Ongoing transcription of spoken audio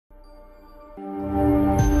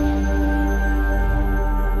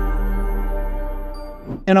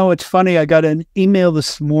You know, it's funny. I got an email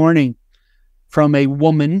this morning from a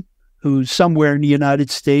woman who's somewhere in the United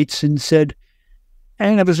States and said,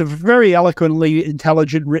 and it was a very eloquently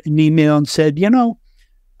intelligent written email, and said, you know,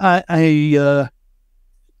 my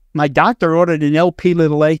doctor ordered an LP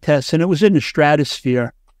little a test, and it was in the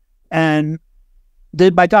stratosphere. And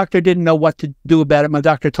my doctor didn't know what to do about it. My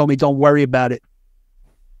doctor told me, don't worry about it.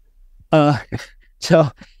 But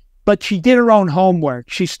she did her own homework.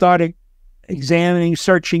 She started examining,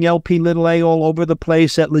 searching LP little a all over the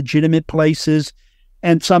place at legitimate places.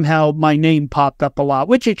 And somehow my name popped up a lot,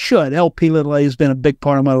 which it should. LP little a has been a big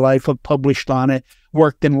part of my life. I've published on it,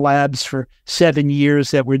 worked in labs for 7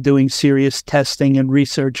 years that were doing serious testing and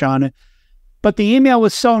research on it. But the email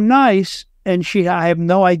was so nice, and I have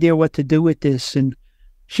no idea what to do with this. And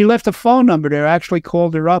she left a phone number there. I actually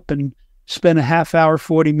called her up and spent a half hour,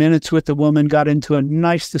 40 minutes with the woman, got into a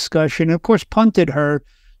nice discussion, and of course punted her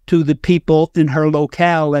to the people in her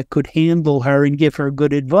locale that could handle her and give her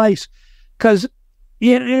good advice. Because,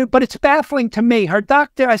 but it's baffling to me. Her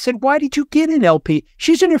doctor, I said, why did you get an LP?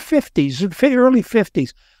 She's in her 50s, early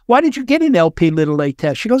 50s. Why did you get an LP little a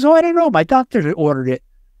test? She goes, oh, I don't know. My doctor ordered it.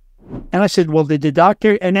 And I said, well, did the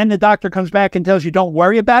doctor? And then the doctor comes back and tells you, don't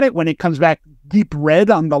worry about it, when it comes back deep red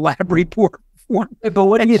on the lab report. But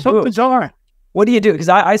what do you do? So bizarre. What do you do? Because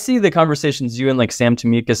I see the conversations you and like Sam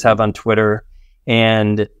Tamikis have on Twitter,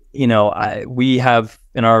 and you know, we have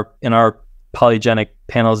in our polygenic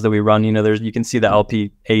panels that we run. You know, you can see the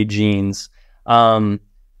LPA genes. But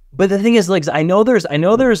the thing is, like, I know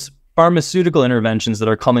there's pharmaceutical interventions that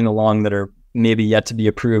are coming along that are maybe yet to be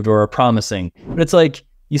approved or are promising. But it's like,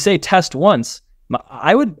 you say test once.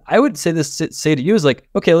 I would say to you is like,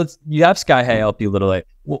 okay, you have sky high LP little a.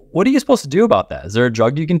 What are you supposed to do about that? Is there a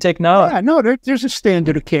drug you can take now? Yeah, no, there's a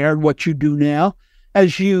standard of care in what you do now.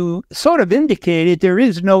 As you sort of indicated, there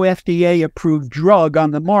is no FDA approved drug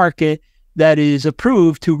on the market that is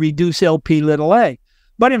approved to reduce LP little a.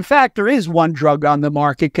 But in fact, there is one drug on the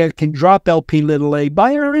market that can drop LP little a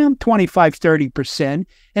by around 25–30%,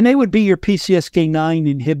 and they would be your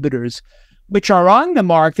PCSK9 inhibitors, which are on the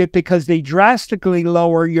market because they drastically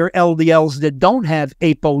lower your LDLs that don't have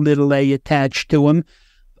apo little a attached to them,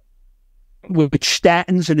 which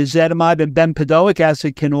statins and ezetimibe and bempedoic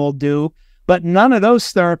acid can all do. But none of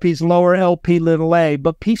those therapies lower LP little a,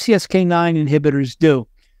 but PCSK9 inhibitors do.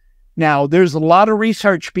 Now, there's a lot of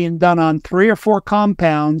research being done on 3 or 4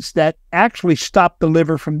 compounds that actually stop the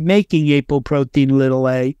liver from making apoprotein little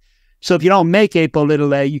a. So if you don't make apo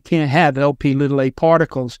little a, you can't have LP little a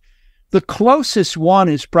particles. The closest one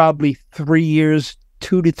is probably 3 years,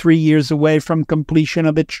 2 to 3 years away from completion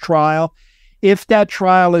of its trial. If that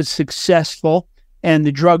trial is successful and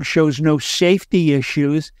the drug shows no safety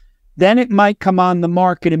issues, then it might come on the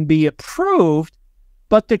market and be approved.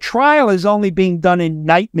 But the trial is only being done in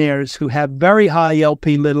nightmares who have very high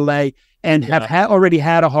LP little a and have already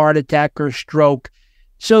had a heart attack or stroke.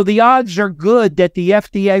 So the odds are good that the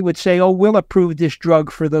FDA would say, oh, we'll approve this drug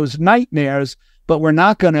for those nightmares, but we're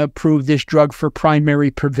not going to approve this drug for primary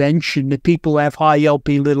prevention, the people who have high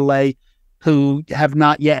LP little a who have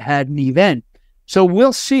not yet had an event. So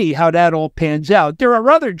we'll see how that all pans out. There are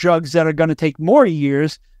other drugs that are going to take more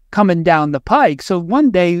years coming down the pike. So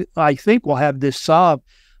one day, I think we'll have this solved.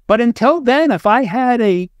 But until then, if I had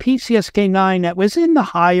a PCSK9 that was in the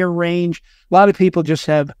higher range, a lot of people just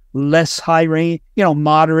have less high range, you know,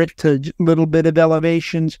 moderate to a little bit of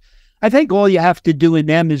elevations. I think all you have to do in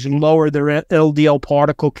them is lower their LDL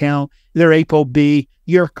particle count, their ApoB.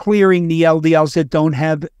 You're clearing the LDLs that don't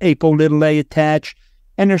have apo little a attached.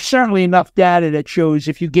 And there's certainly enough data that shows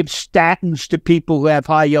if you give statins to people who have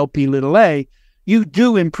high LP little a, you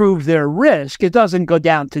do improve their risk. It doesn't go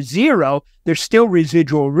down to zero. There's still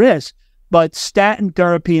residual risk. But statin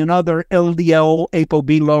therapy and other LDL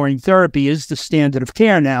ApoB lowering therapy is the standard of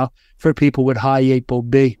care now for people with high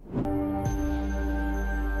ApoB.